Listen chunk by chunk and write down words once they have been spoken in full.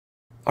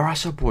Alright,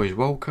 so boys,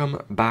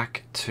 welcome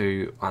back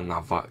to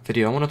another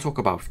video. I want to talk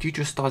about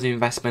future stars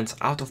investments,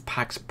 out of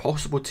packs,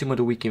 possible team of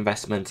the week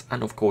investments,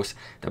 and of course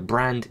the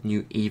brand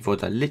new Evo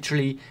that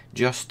literally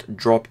just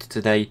dropped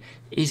today.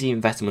 Easy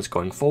investments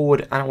going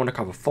forward, and I want to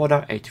cover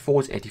fodder,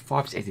 84s,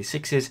 85s,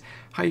 86s,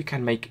 how you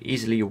can make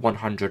easily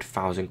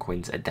 100,000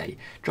 coins a day.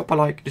 Drop a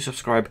like, do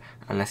subscribe,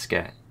 and let's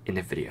get in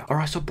the video.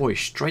 Alright, so boys,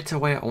 straight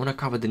away I want to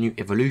cover the new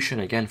evolution.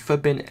 Again,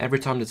 FUTBIN, every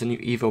time there's a new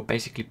Evo,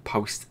 basically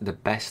posts the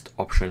best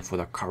option for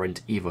the current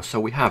Evo. So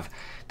we have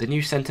the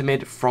new centre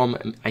mid from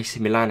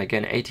AC Milan,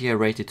 again 88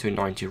 rated to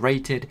 90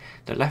 rated.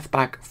 The left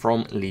back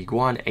from League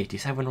One,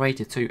 87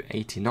 rated to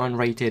 89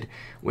 rated.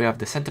 We have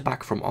the centre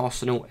back from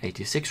Arsenal,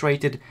 86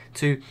 rated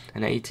to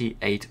an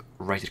 88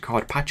 rated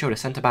card. Pacho, the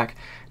centre back.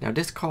 Now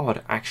this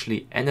card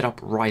actually ended up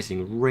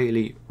rising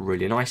really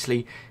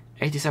nicely.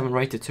 87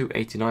 rated to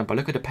 89, but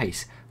look at the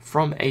pace,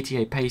 from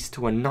 88 pace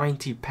to a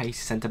 90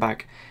 pace centre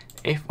back.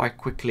 If I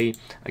quickly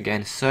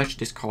again search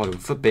this card on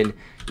FUTBIN,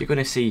 you're going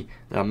to see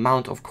the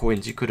amount of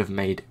coins you could have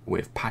made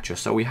with Pacho.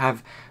 So we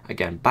have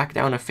again back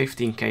down at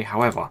 15k.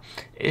 However,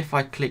 if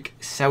I click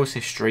sales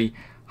history,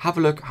 have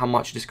a look how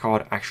much this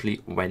card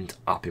actually went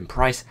up in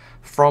price,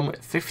 from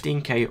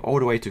 15k all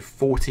the way to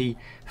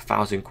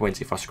 40,000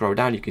 coins. If I scroll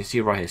down, you can see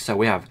right here. So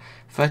we have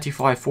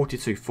 35,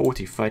 42,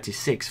 40,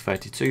 36,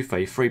 32,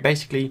 33.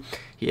 Basically,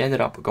 he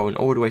ended up going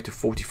all the way to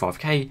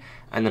 45k.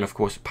 And then of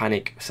course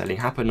panic selling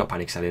happened, not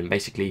panic selling,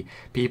 basically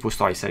people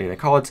started selling their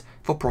cards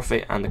for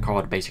profit and the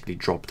card basically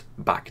dropped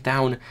back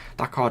down.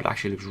 That card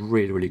actually looks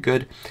really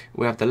good.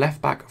 We have the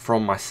left back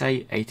from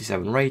Marseille,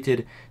 87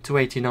 rated to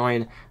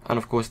 89, and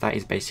of course that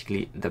is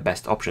basically the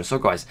best option. So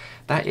guys,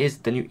 that is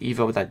the new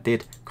Evo that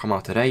did come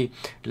out today.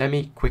 Let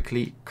me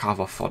quickly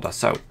cover fodder.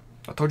 So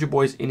I told you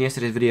boys in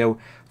yesterday's video,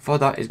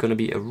 fodder is going to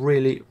be a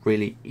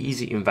really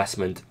easy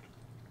investment,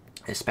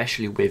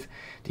 especially with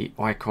the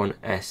icon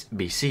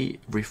SBC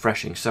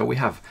refreshing. So we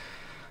have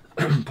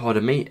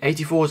pardon me,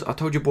 84s, I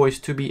told you boys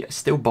to be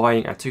still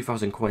buying at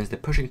 2,000 coins. They're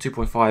pushing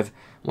 2.5,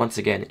 once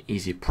again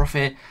easy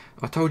profit.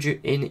 I told you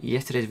in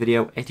yesterday's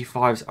video,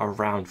 85s are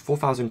around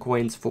 4,000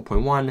 coins,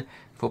 4.1,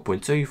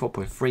 4.2,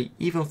 4.3,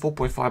 even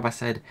 4.5 I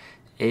said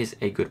is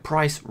a good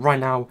price. Right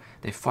now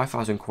they're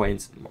 5,000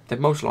 coins. They're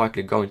most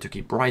likely going to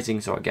keep rising,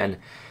 so again,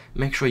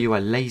 make sure you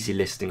are lazy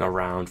listing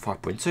around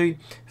 5.2,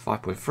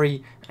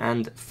 5.3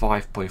 and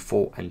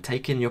 5.4 and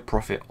taking your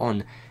profit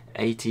on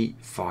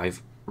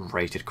 85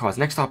 rated cards.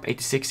 Next up,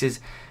 86s.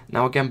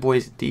 Now again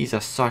boys, these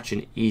are such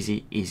an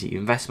easy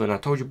investment. I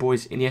told you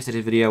boys in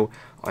yesterday's video,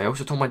 I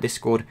also told my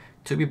Discord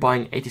to be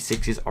buying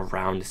 86s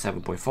around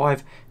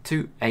 7.5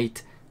 to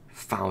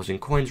 8,000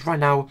 coins. Right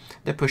now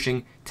they're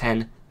pushing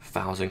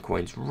 10,000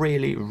 coins.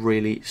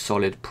 Really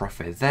solid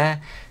profit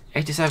there.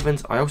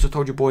 87s, I also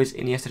told you boys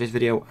in yesterday's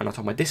video, and I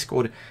told my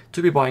Discord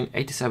to be buying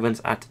 87s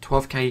at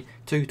 12k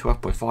to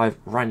 12.5.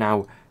 Right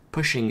now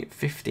pushing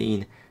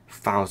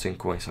 15,000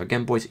 coins. So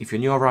again boys, if you're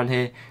new around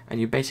here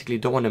and you basically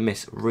don't want to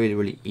miss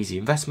really easy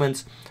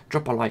investments,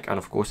 drop a like and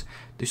of course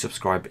do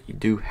subscribe. You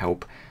do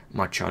help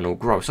my channel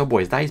grow. So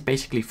boys, that is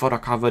basically fodder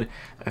covered.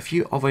 A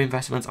few other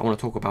investments I want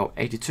to talk about.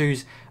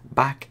 82s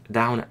back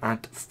down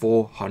at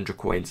 400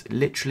 coins,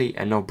 literally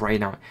a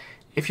no-brainer.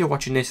 If you're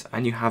watching this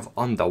and you have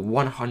under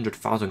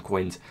 100,000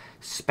 coins,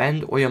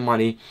 spend all your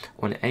money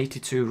on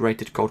 82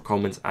 rated gold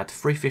commons at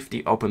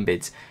 350 open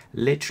bids.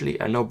 Literally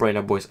a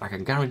no-brainer boys. I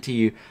can guarantee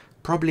you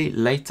probably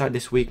later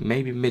this week,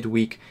 maybe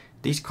midweek,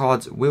 these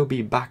cards will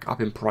be back up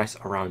in price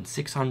around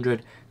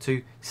 600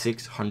 to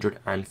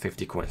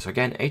 650 coins. So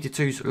again,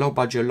 82s, low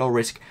budget, low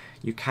risk.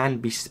 You can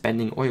be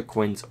spending all your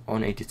coins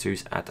on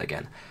 82s at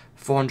again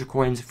 400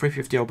 coins,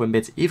 350 open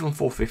bids, even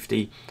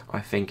 450 I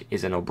think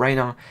is a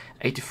no-brainer.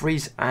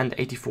 83s and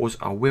 84s,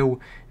 I will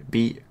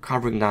be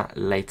covering that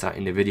later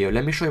in the video.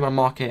 Let me show you my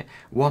market,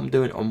 what I'm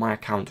doing on my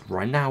account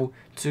right now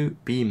to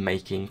be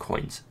making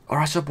coins.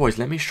 Alright, so boys,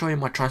 let me show you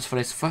my transfer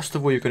list. First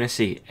of all, you're going to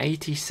see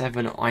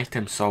 87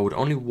 items sold,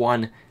 only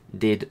one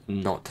did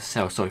not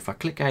sell. So if I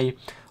click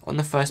on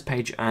the first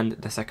page and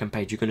the second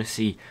page, you're going to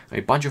see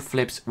a bunch of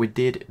flips we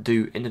did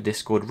do in the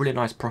Discord. Really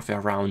nice profit,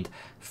 around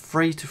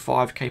 3 to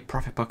 5k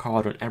profit per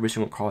card on every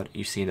single card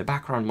you see in the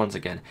background. Once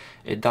again,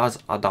 it does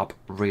add up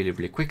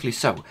really quickly.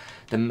 So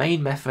the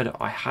main method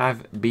I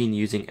have been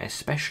using,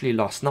 especially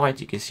last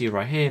night, you can see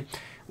right here,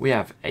 we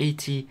have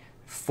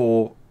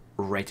 84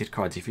 rated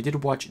cards. If you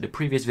did watch the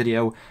previous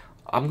video,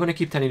 I'm going to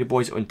keep telling you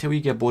boys until you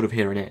get bored of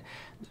hearing it,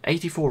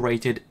 84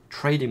 rated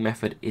trading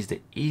method is the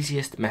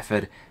easiest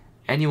method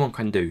anyone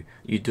can do.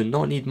 You do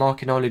not need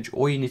market knowledge.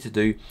 All you need to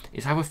do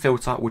is have a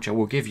filter, which I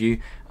will give you,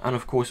 and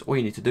of course all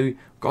you need to do,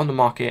 go on the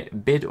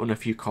market, bid on a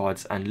few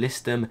cards and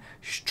list them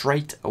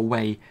straight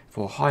away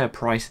for a higher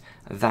price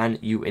than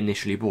you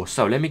initially bought.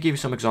 So let me give you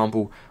some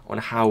example on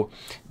how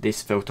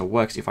this filter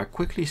works. If I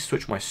quickly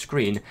switch my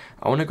screen,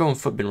 I want to go on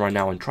FUTBIN right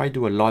now and try to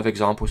do a live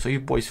example so you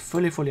boys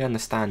fully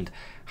understand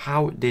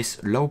how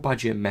this low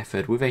budget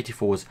method with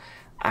 84s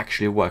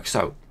actually works.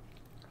 So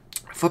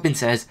FUTBIN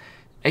says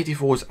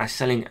 84s are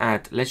selling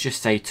at, let's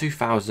just say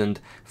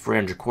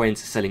 2,300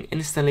 coins, selling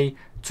instantly.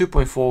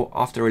 2.4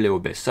 after a little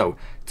bit. So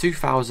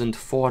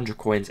 2,400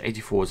 coins,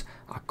 84s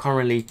are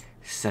currently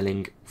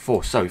selling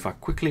for. So if I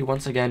quickly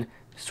once again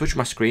switch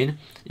my screen,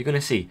 you're going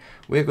to see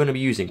we're going to be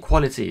using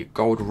quality,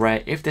 gold,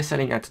 rare. If they're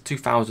selling at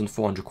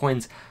 2,400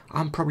 coins,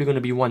 I'm probably going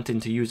to be wanting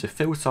to use a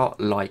filter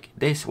like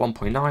this: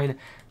 1.9,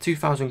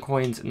 2,000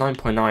 coins,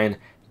 9.9,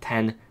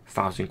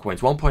 10,000 coins.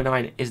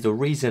 1.9 is the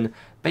reason.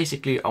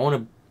 Basically, I want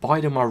to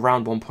buy them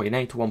around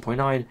 1.8 to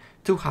 1.9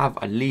 to have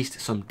at least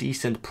some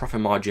decent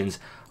profit margins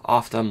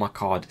after my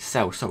card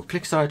sells. So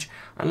click search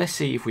and let's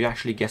see if we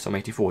actually get some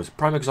 84s.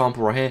 Prime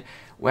example right here,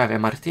 we have a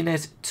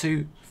Martinez,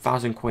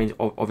 2,000 coins,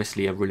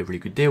 obviously a really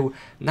good deal.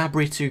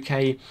 Nabri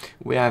 2k,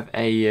 we have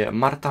a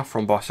Marta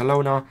from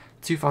Barcelona,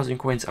 2,000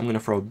 coins. I'm going to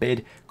throw a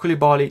bid.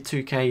 Koulibaly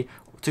 2k,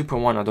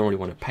 2.1, I don't really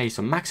want to pay,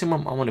 so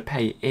maximum I want to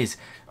pay is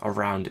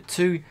around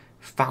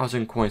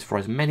 2,000 coins for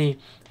as many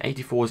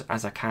 84s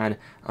as I can.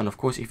 And of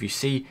course, if you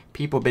see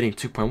people bidding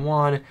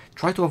 2.1,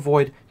 try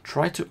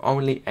to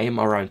only aim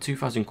around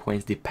 2,000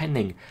 coins,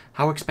 depending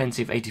how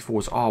expensive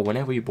 84s are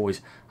whenever you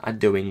boys are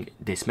doing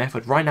this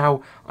method. Right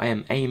now I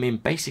am aiming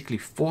basically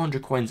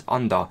 400 coins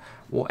under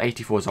what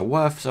 84s are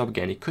worth. So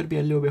again, it could be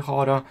a little bit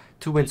harder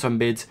to win some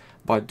bids,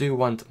 but I do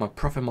want my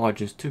profit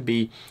margins to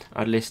be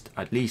at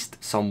least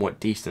somewhat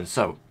decent.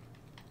 So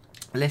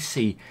let's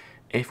see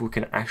if we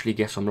can actually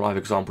get some live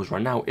examples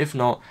right now. If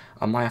not,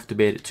 I might have to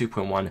bid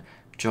 2.1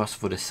 just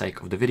for the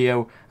sake of the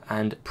video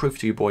and prove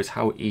to you boys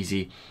how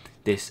easy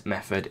this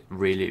method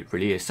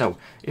really is. So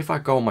if I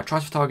go on my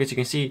transfer targets, you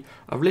can see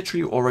I've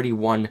literally already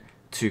won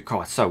 2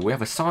 cards. So we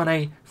have a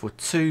Sane for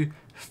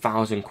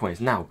 2,000 coins.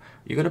 Now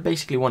you're going to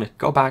basically want to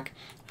go back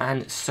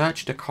and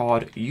search the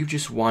card you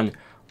just won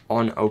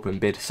on open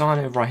bid.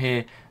 Sane right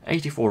here,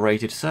 84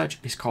 rated. Search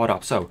this card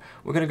up. So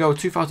we're going to go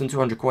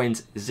 2,200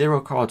 coins,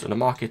 0 cards on the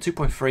market.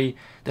 2.3,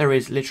 there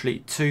is literally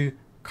 2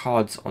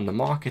 cards on the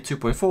market.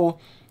 2.4,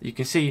 you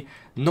can see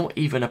not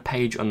even a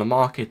page on the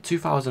market.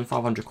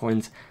 2,500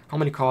 coins, how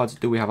many cards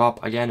do we have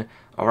up? Again,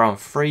 around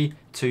 3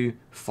 to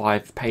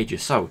 5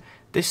 pages. So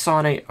this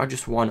Sane I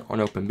just won on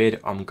open bid.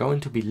 I'm going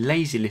to be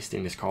lazy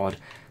listing this card.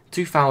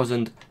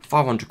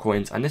 2,500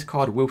 coins, and this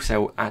card will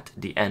sell at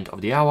the end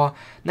of the hour.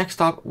 Next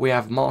up, we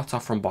have Marta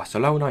from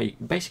Barcelona.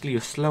 Basically,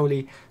 you're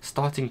slowly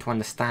starting to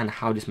understand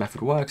how this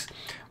method works.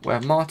 We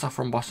have Marta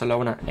from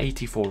Barcelona,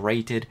 84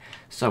 rated.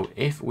 So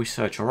if we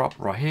search her up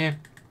right here,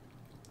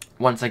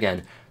 once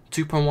again,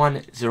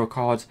 2.1, 0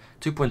 cards.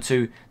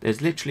 2.2,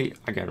 there's literally,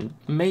 again,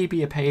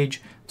 maybe a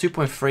page.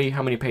 2.3,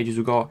 how many pages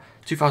we got?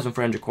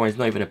 2,300 coins,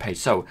 not even a page.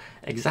 So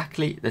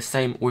exactly the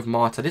same with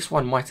Marta. This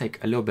one might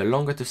take a little bit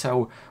longer to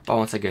sell, but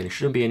once again, it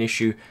shouldn't be an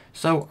issue.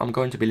 So I'm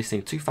going to be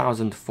listing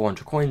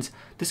 2,400 coins.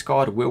 This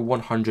card will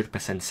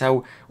 100%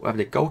 sell. We have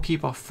the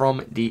goalkeeper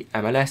from the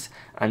MLS,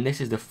 and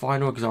this is the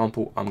final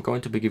example I'm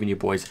going to be giving you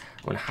boys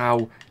on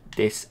how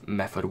this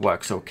method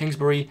works. So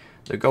Kingsbury,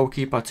 the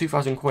goalkeeper,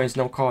 2,000 coins,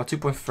 no card.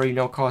 2.3,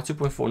 no card.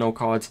 2.4, no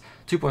cards.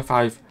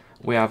 2.5,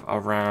 we have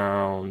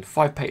around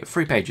 3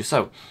 pages.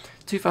 So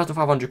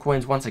 2,500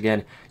 coins. Once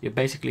again, you're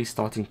basically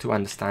starting to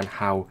understand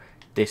how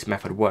this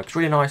method works.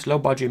 Really nice, low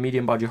budget,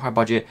 medium budget, high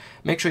budget.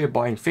 Make sure you're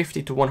buying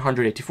 50 to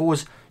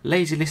 184s,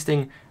 lazy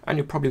listing, and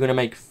you're probably going to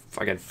make,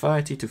 again,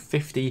 30 to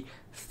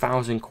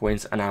 50,000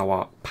 coins an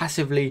hour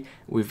passively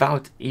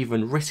without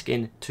even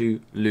risking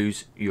to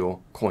lose your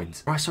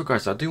coins. Right, so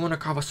guys, I do want to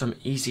cover some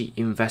easy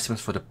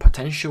investments for the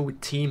potential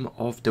team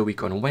of the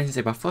week on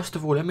Wednesday. But first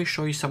of all, let me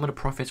show you some of the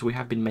profits we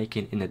have been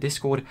making in the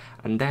Discord,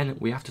 and then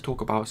we have to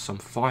talk about some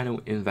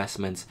final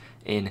investments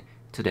in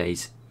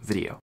today's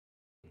video.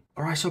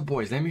 Alright, so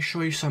boys, let me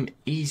show you some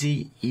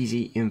easy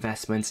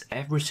investments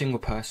every single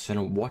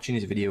person watching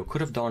this video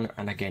could have done,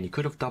 and again, you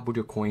could have doubled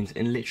your coins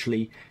in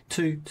literally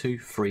 2 to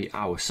 3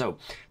 hours. So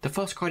the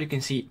first card you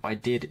can see I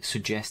did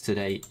suggest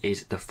today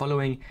is the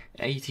following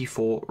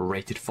 84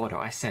 rated photo.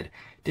 I said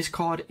this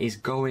card is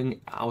going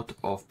out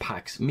of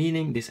packs,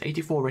 meaning this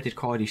 84 rated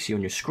card you see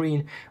on your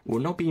screen will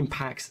not be in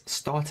packs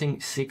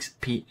starting 6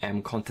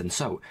 PM content.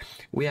 So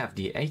we have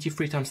the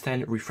 83 x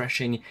 10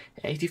 refreshing,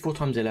 84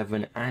 x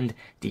 11, and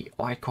the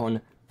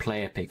icon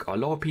player pick. A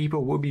lot of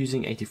people will be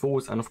using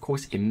 84s, and of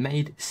course it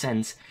made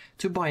sense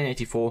to buy an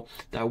 84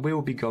 that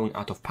will be going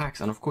out of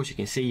packs. And of course you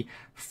can see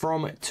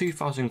from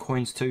 2,000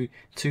 coins to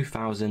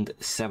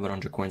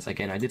 2,700 coins.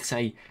 Again, I did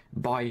say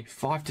buy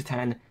 5 to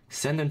 10,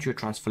 send them to your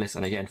transfer list,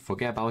 and again,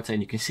 forget about it.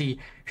 And you can see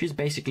she's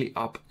basically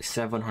up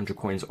 700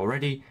 coins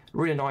already.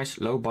 Really nice,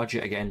 low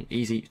budget, again,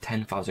 easy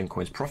 10,000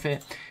 coins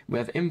profit. We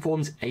have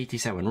Informs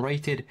 87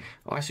 rated.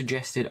 I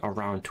suggested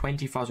around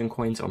 20,000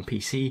 coins on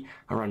PC,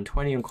 around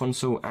 20 on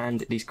console,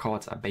 and these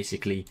cards are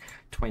basically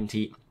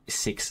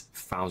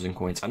 26,000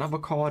 coins. Another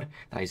card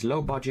that is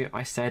low budget,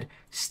 I said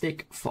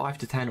stick 5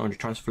 to 10 on the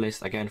transfer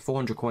list. Again,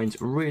 400 coins,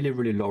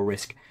 really low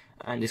risk,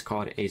 and this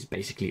card is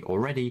basically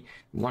already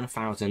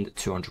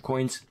 1,200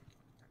 coins.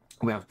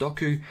 We have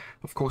Doku.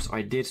 Of course,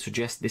 I did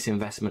suggest this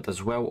investment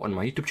as well on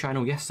my YouTube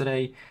channel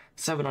yesterday.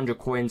 700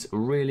 coins,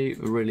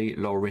 really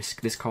low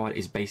risk. This card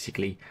is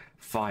basically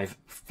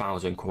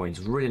 5,000 coins.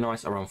 Really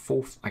nice, around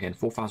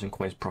 4,000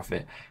 coins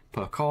profit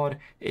per card.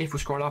 If we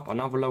scroll up,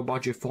 another low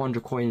budget,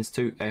 400 coins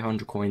to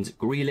 800 coins.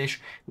 Grealish.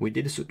 We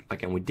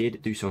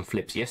did do some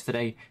flips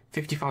yesterday.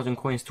 50,000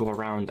 coins to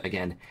around,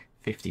 again,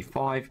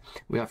 55.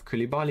 We have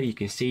Koulibaly. You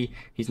can see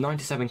he's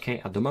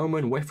 97k at the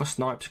moment. Wait for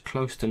snipes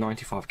close to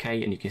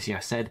 95k, and you can see I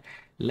said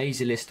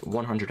lazy list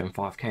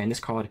 105k, and this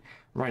card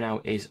right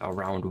now is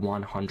around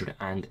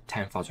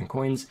 110,000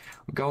 coins.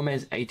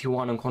 Gomez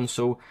 81 on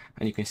console,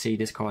 and you can see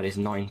this card is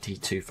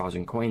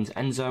 92,000 coins.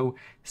 Enzo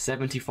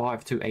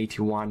 75 to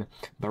 81.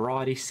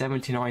 Berardi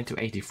 79 to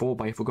 84.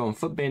 But if we go on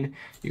Footbin,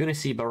 you're going to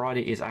see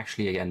Berardi is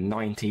actually again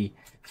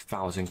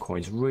 90,000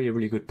 coins.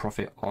 Really good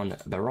profit on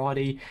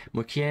Berardi.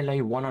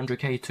 Mukiele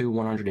 100k to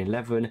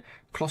 111.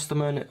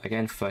 Klosterman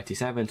again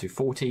 37 to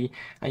 40,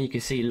 and you can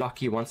see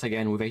Lucky once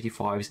again with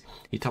 85s.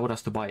 He told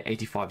us to buy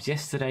 85s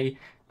yesterday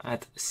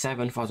at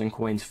 7,000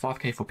 coins,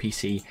 5k for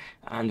PC,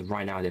 and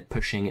right now they're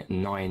pushing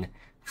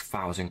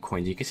 9,000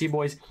 coins. You can see,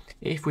 boys,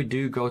 if we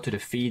do go to the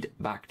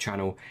feedback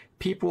channel,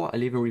 people are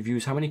leaving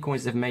reviews, how many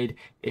coins they've made,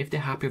 if they're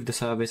happy with the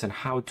service, and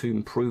how to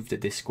improve the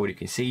Discord. You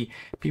can see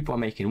people are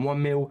making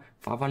 1 mil,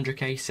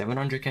 500k,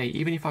 700k.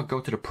 Even if I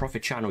go to the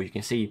profit channel, you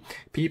can see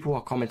people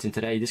are commenting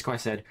today. This guy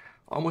said,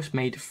 almost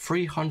made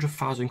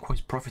 300,000 coins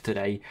profit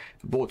today,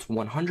 bought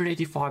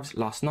 185s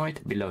last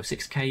night below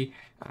 6k,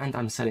 and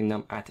I'm selling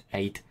them at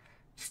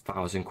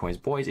 8,000 coins.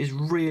 Boys, it's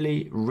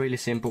really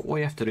simple. All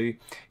you have to do,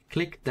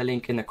 click the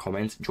link in the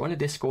comments, join the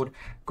Discord,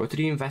 go to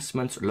the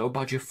investments, low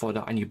budget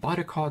fodder, and you buy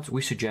the cards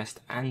we suggest,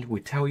 and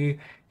we tell you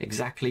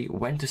exactly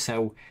when to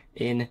sell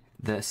in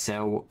the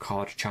sell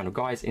card channel.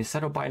 Guys,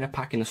 instead of buying a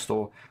pack in the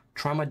store,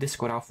 try my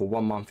Discord out for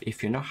 1 month.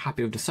 If you're not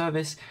happy with the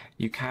service,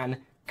 you can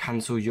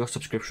cancel your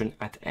subscription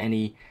at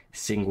any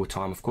single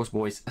time. Of course,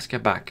 boys, let's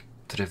get back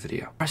to the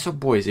video. Alright, so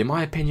boys, in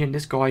my opinion,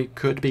 this guy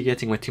could be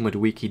getting my team of the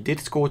week. He did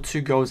score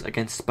 2 goals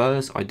against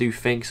Spurs, I do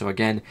think. So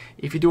again,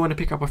 if you do want to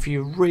pick up a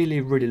few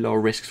really low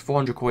risks,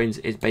 400 coins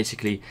is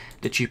basically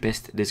the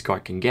cheapest this guy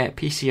can get.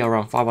 PC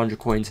around 500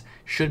 coins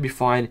should be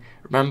fine.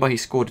 Remember, he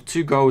scored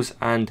 2 goals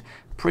and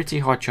pretty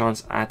high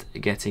chance at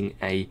getting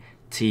a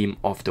team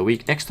of the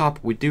week. Next up,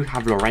 we do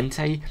have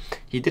Llorente.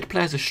 He did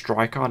play as a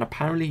striker, and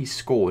apparently he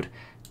scored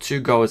 2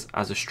 goals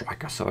as a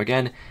striker. So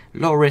again,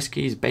 low risk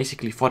is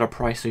basically for the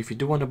price. So if you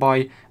do want to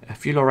buy a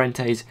few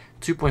Llorentes,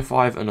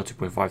 2.5 and not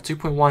 2.5,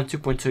 2.1,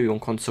 2.2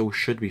 on console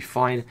should be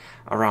fine.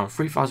 Around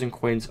 3,000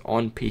 coins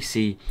on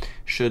PC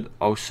should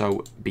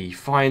also be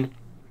fine.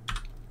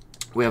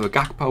 We have a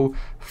Gakpo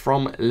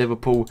from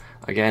Liverpool.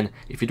 Again,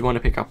 if you do want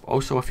to pick up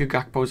also a few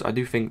Gakpos, I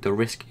do think the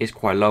risk is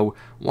quite low.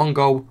 1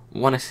 goal,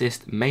 1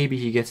 assist, maybe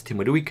he gets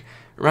team of the week.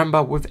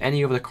 Remember, with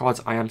any of the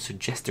cards I am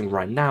suggesting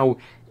right now,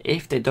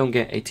 if they don't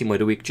get a team of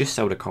the week, just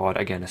sell the card.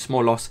 Again, a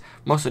small loss.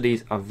 Most of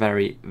these are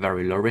very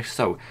low risk.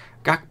 So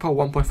Gakpo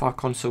 1.5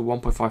 console,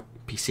 1.5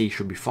 PC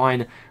should be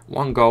fine.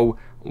 1 goal,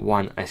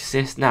 1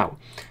 assist. Now,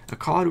 a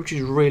card which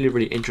is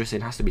really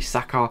interesting has to be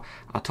Saka.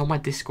 I told my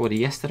Discord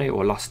yesterday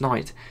or last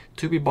night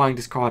to be buying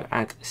this card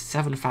at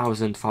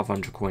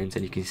 7,500 coins,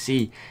 and you can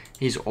see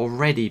he's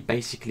already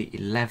basically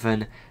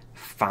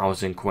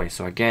 11,000 coins.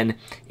 So again,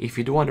 if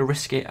you do want to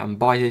risk it and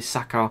buy this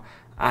Saka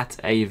at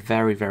a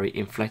very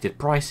inflated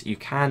price, you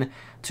can.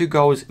 2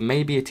 goals,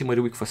 maybe a team of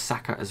the week for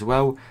Saka as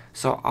well.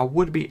 So I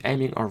would be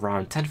aiming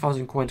around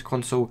 10,000 coins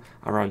console,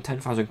 around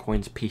 10,000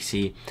 coins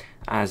PC,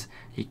 as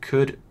he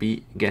could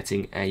be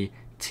getting a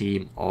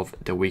team of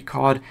the week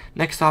card.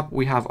 Next up,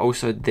 we have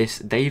also this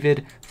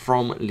David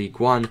from League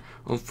One.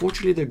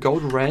 Unfortunately, the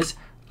gold rares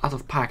out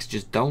of packs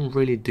just don't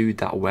really do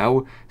that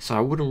well, so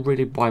I wouldn't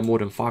really buy more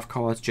than 5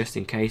 cards just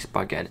in case. But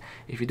again,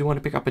 if you do want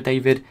to pick up a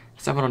David,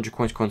 700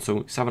 coins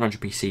console,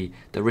 700 PC,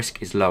 the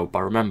risk is low.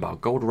 But remember,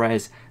 gold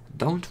rares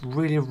don't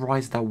really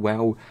rise that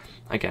well,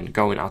 again,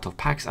 going out of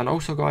packs. And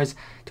also, guys,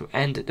 to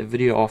end the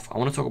video off, I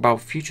want to talk about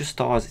Future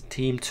Stars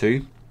Team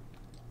 2.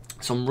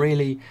 Some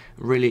really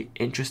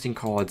interesting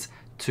cards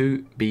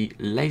to be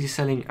lazy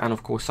selling, and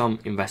of course some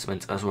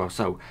investments as well.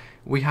 So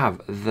we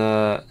have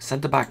the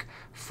centre back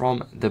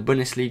from the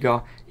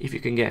Bundesliga. If you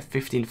can get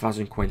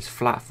 15,000 coins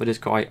flat for this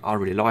guy, I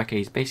really like it.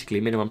 He's basically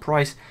minimum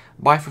price.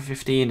 Buy for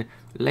 15,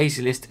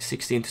 lazy list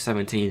 16 to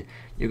 17.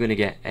 You're going to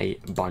get a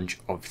bunch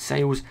of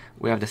sales.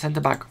 We have the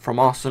centre back from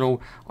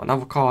Arsenal,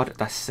 another card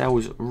that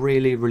sells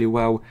really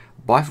well.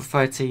 Buy for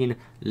 13,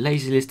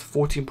 lazy list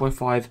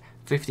 14.5.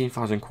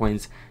 15,000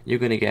 coins, you're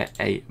going to get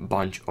a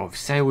bunch of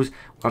sales.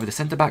 We have the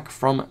centre back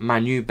from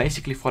Man U,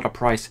 basically for the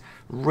price,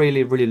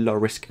 really low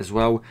risk as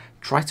well.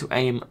 Try to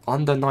aim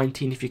under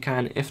 19 if you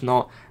can, if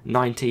not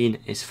 19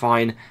 is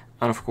fine.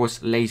 And of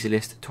course, lazy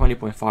list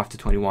 20.5 to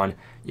 21,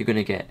 you're going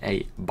to get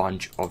a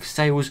bunch of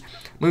sales.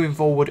 Moving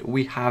forward,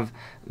 we have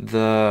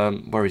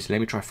the, where is it? Let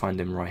me try to find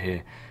him right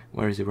here.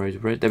 Where is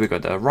it? There we go.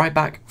 The right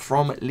back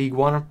from League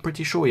One. I'm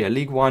pretty sure, yeah.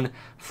 League One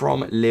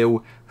from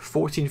Lille.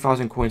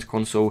 14,000 coins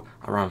console,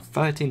 around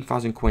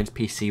 13,000 coins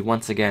PC.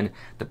 Once again,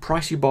 the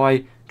price you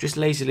buy, just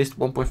lazy list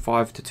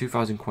 1.5 to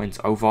 2,000 coins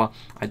over.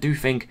 I do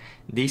think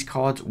these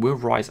cards will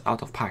rise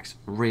out of packs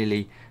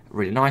really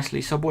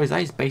nicely. So boys,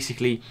 that is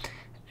basically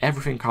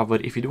everything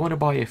covered. If you do want to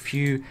buy a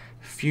few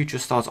future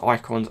stars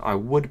icons, I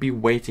would be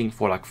waiting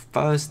for like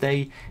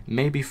Thursday,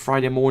 maybe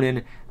Friday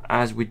morning,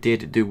 as we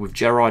did do with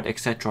Gerrard,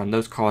 etc. And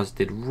those cards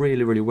did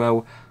really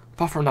well.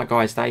 Apart from that,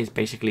 guys, that is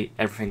basically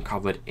everything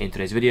covered in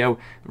today's video.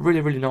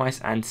 Really nice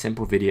and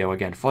simple video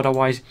again.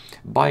 Otherwise,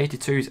 buy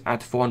 82s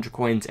at 400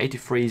 coins,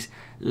 83s,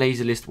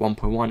 lazy list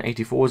 1.1,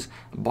 84s,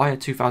 buy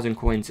at 2,000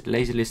 coins,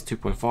 lazy list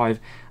 2.5.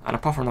 And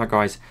apart from that,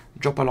 guys,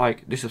 drop a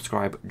like, do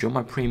subscribe, join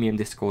my premium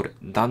Discord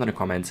down in the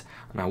comments,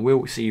 and I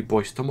will see you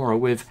boys tomorrow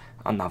with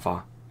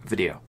another video.